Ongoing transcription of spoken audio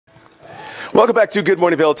Welcome back to Good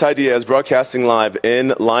Morning Vail. Ty Diaz broadcasting live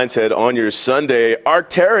in Lion's Head on your Sunday.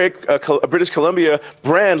 Arcteryx, a British Columbia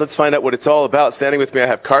brand. Let's find out what it's all about. Standing with me, I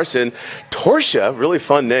have Carson. Torchia, really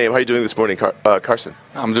fun name. How are you doing this morning, Carson?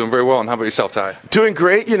 I'm doing very well. And how about yourself, Ty? Doing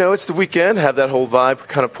great. You know, it's the weekend. Have that whole vibe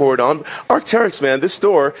kind of poured on. Arcteryx, man, this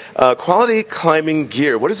store, quality climbing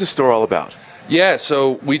gear. What is this store all about? Yeah,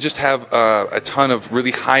 so we just have a ton of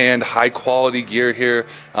really high-end, high-quality gear here.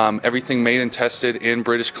 Everything made and tested in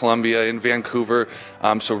British Columbia, in Vancouver.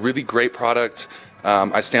 So really great product.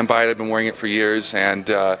 I stand by it. I've been wearing it for years, and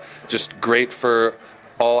just great for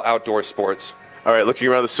all outdoor sports. All right, looking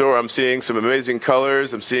around the store, I'm seeing some amazing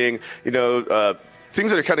colors. I'm seeing,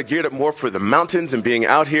 things that are kind of geared up more for the mountains and being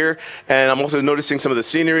out here. And I'm also noticing some of the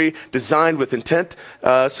scenery designed with intent.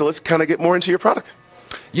 So let's kind of get more into your product.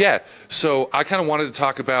 Yeah, so I kind of wanted to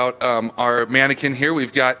talk about our mannequin here.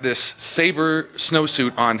 We've got this Saber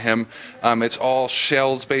snowsuit on him. It's all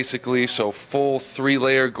shells basically, so full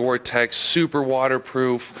 3-layer Gore-Tex, super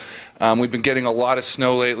waterproof. We've been getting a lot of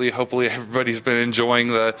snow lately. Hopefully everybody's been enjoying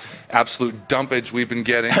the absolute dumpage we've been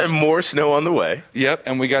getting. And more snow on the way. Yep,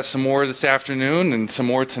 and we got some more this afternoon and some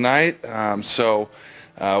more tonight.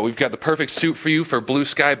 We've got the perfect suit for you for blue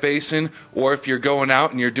sky basin, or if you're going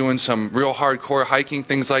out and you're doing some real hardcore hiking,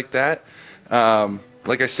 things like that.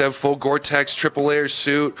 Like I said, full Gore-Tex triple layer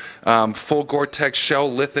suit, full Gore-Tex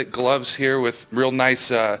shell lithic gloves here with real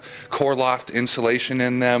nice core loft insulation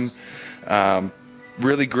in them.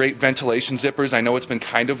 Really great ventilation zippers. I know it's been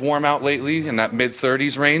kind of warm out lately in that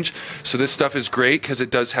mid-30s range, so this stuff is great because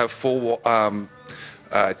it does have full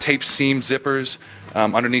tape seam zippers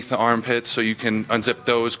underneath the armpits, so you can unzip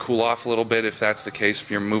those, cool off a little bit if that's the case, if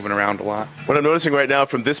you're moving around a lot. What I'm noticing right now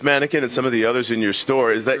from this mannequin and some of the others in your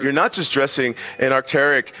store is that you're not just dressing an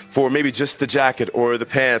Arcteryx for maybe just the jacket or the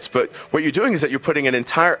pants, but what you're doing is that you're putting an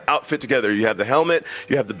entire outfit together. You have the helmet,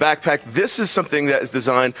 you have the backpack. This is something that is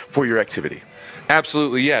designed for your activity.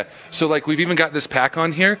 Absolutely, yeah. So like we've even got this pack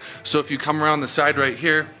on here, so if you come around the side right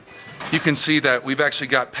here, you can see that we've actually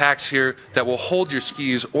got packs here that will hold your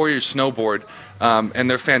skis or your snowboard, and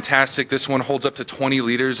they're fantastic. This one holds up to 20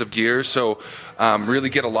 liters of gear, so really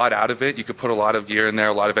get a lot out of it. You could put a lot of gear in there,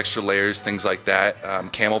 a lot of extra layers, things like that,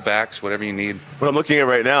 camelbacks, whatever you need. What I'm looking at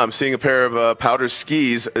right now, I'm seeing a pair of powder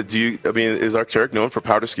skis. Is Arcteryx known for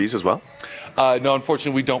powder skis as well? No,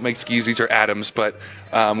 unfortunately, we don't make skis. These are Atoms, but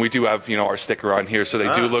we do have our sticker on here, so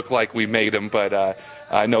they do look like we made them. But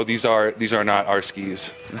no, these are not our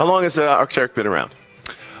skis. How long has Arcteryx been around?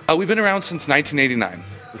 We've been around since 1989.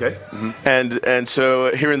 Okay. Mm-hmm. And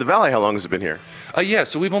so here in the Valley, how long has it been here? Yeah,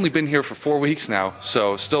 so we've only bbeen here for 4 weeks now,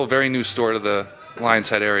 so still a very new store to the Lion's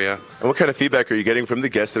Head area. And what kind of feedback are you getting from the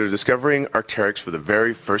guests that are discovering Arcteryx for the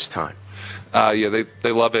very first time? Yeah,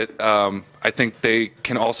 they love it. I think they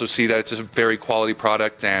can also see that it's a very quality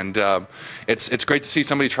product, and it's great to see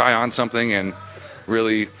somebody try on something and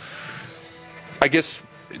really, I guess,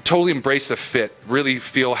 totally embrace the fit, really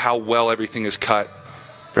feel how well everything is cut.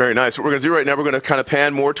 Very nice. What we're going to do right now, we're going to kind of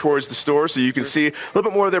pan more towards the store so you can see a little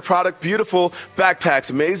bit more of their product. Beautiful backpacks,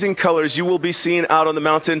 amazing colors you will be seeing out on the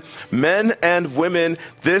mountain. Men and women,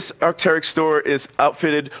 this Arcteryx store is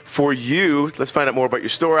outfitted for you. Let's find out more about your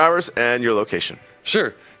store hours and your location.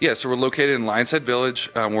 Sure. Yeah, so we're located in Lion's Head Village.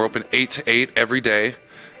 We're open 8 to 8 every day.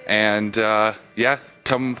 And yeah,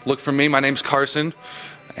 come look for me. My name's Carson,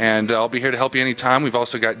 and I'll be here to help you anytime. We've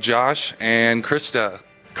also got Josh and Krista.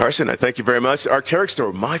 Carson, I thank you very much. Arcteryx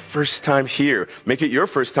store, my first time here. Make it your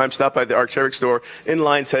first time. Stop by the Arcteryx store in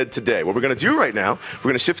Lion's Head today. What we're going to do right now, we're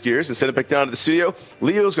going to shift gears and send it back down to the studio.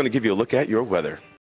 Leo's going to give you a look at your weather.